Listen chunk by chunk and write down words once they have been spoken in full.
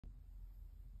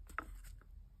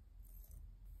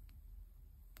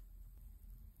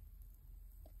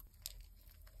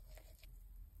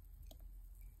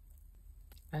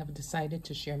I have decided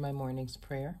to share my morning's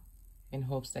prayer in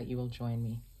hopes that you will join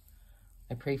me.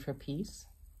 I pray for peace,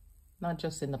 not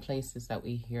just in the places that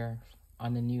we hear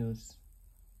on the news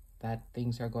that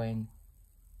things are going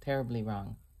terribly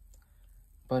wrong,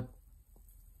 but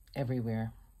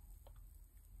everywhere.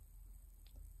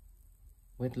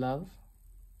 With love,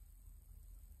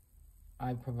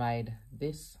 I provide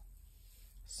this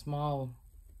small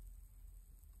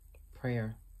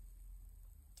prayer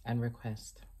and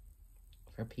request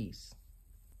for peace.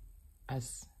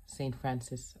 As Saint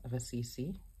Francis of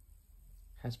Assisi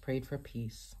has prayed for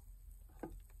peace,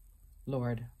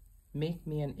 Lord, make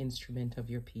me an instrument of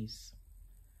your peace.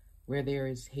 Where there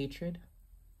is hatred,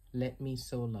 let me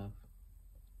sow love.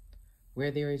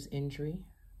 Where there is injury,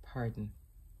 pardon.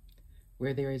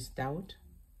 Where there is doubt,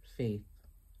 faith.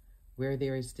 Where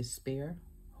there is despair,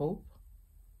 hope.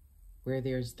 Where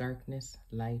there is darkness,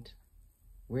 light.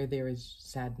 Where there is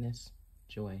sadness,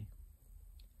 joy.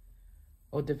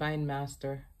 O Divine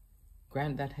Master,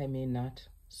 grant that I may not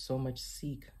so much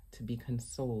seek to be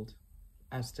consoled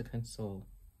as to console,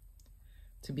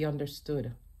 to be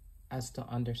understood as to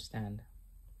understand,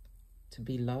 to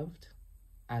be loved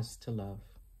as to love.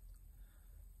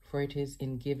 For it is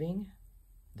in giving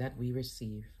that we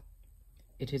receive.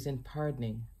 It is in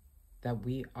pardoning that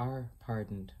we are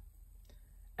pardoned.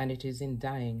 And it is in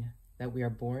dying that we are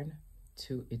born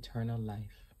to eternal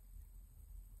life.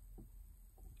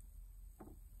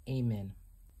 Amen.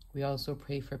 We also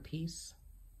pray for peace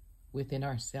within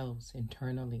ourselves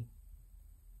internally,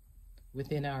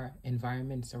 within our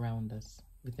environments around us,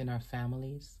 within our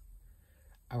families,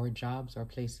 our jobs or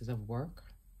places of work,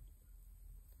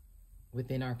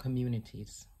 within our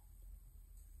communities.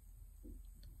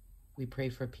 We pray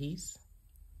for peace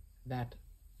that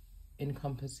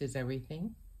encompasses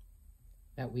everything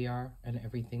that we are and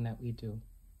everything that we do,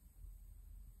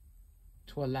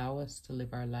 to allow us to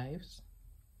live our lives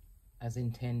as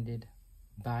intended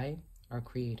by our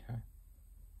Creator.